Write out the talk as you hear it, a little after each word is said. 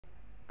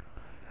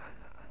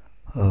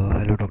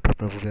Hello, Dr.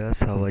 Prabhu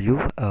Vyas. How are you?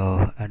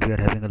 And we are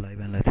having a live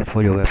analysis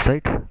for your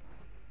website,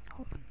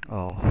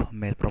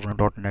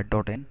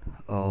 maleproblem.net.in.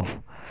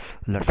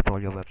 Let's scroll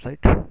your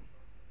website.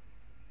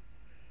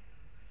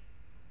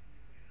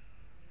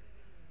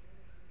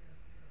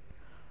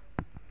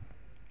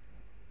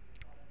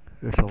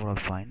 It's overall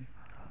fine.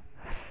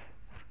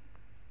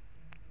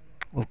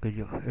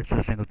 Okay, it's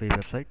a single page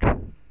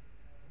website.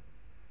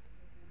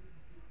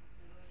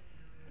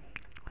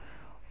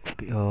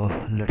 Okay,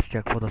 let's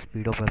check for the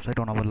speed of website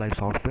on our live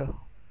software.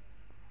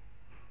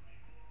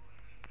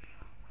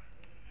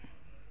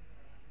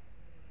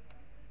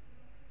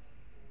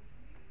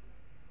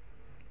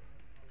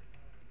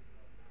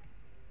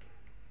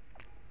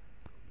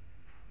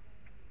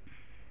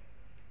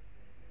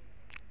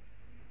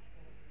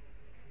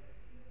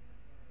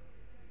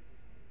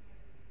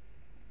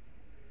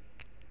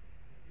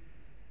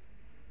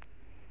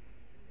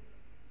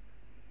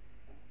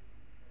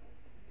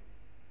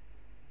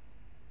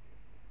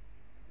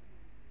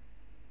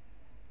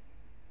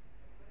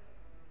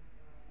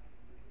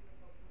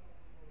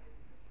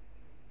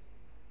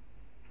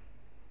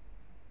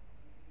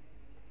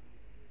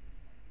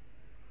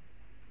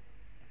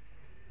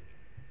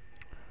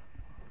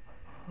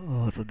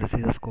 So this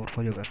is a score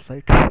for your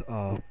website.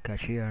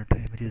 Cache and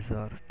images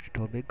are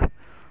too big.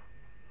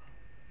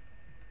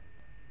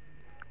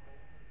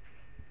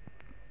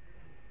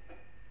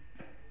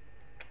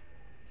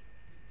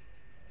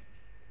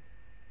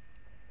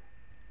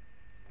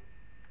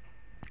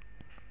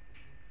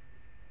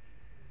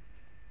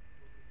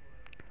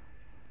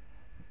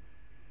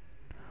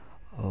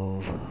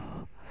 Uh,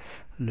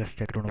 let's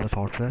check it on our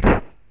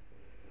software.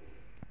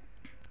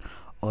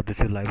 This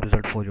is live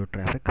result for your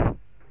traffic.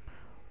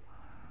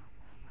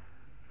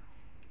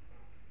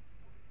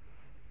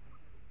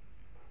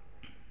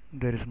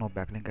 There is no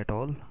backlink at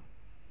all.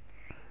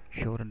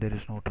 Sure, and there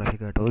is no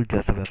traffic at all.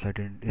 Just the website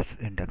is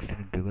indexed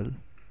in Google.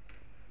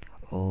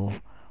 Oh,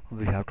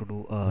 we have to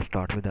do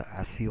start with the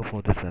SEO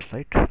for this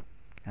website,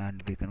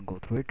 and we can go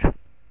through it.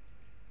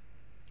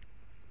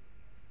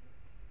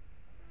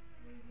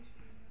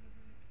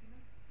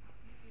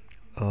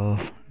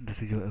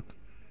 This is your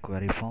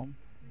query form.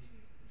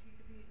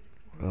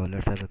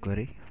 Let's have a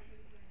query.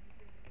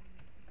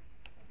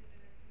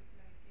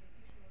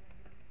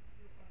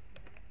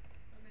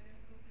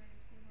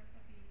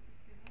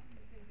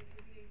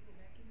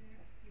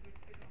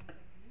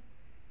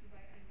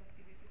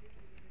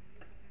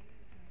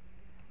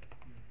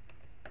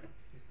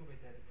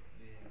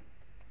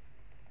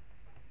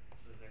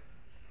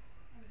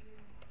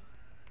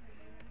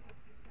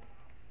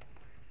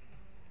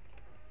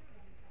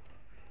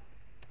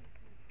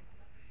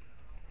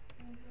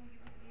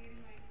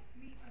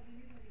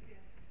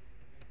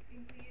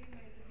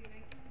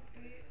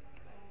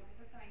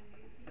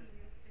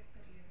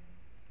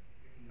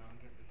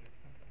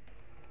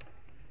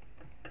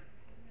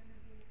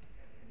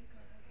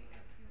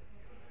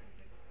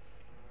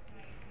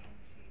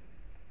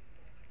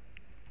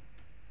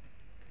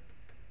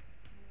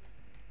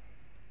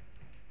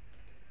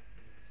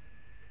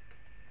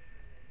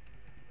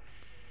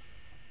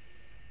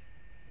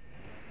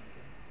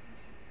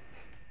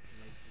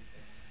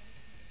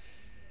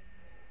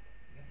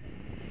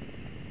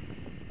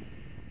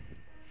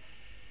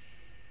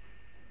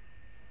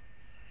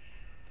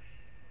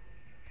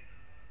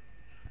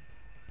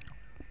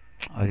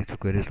 I think the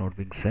query is not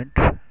being sent.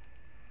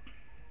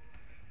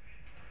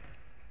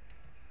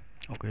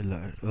 Okay,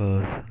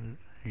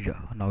 yeah,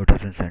 now it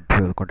has been sent.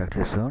 We will contact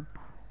you soon.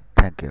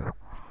 Thank you.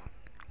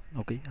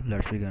 Okay,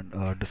 let's begin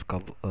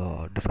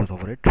discuss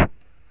over it.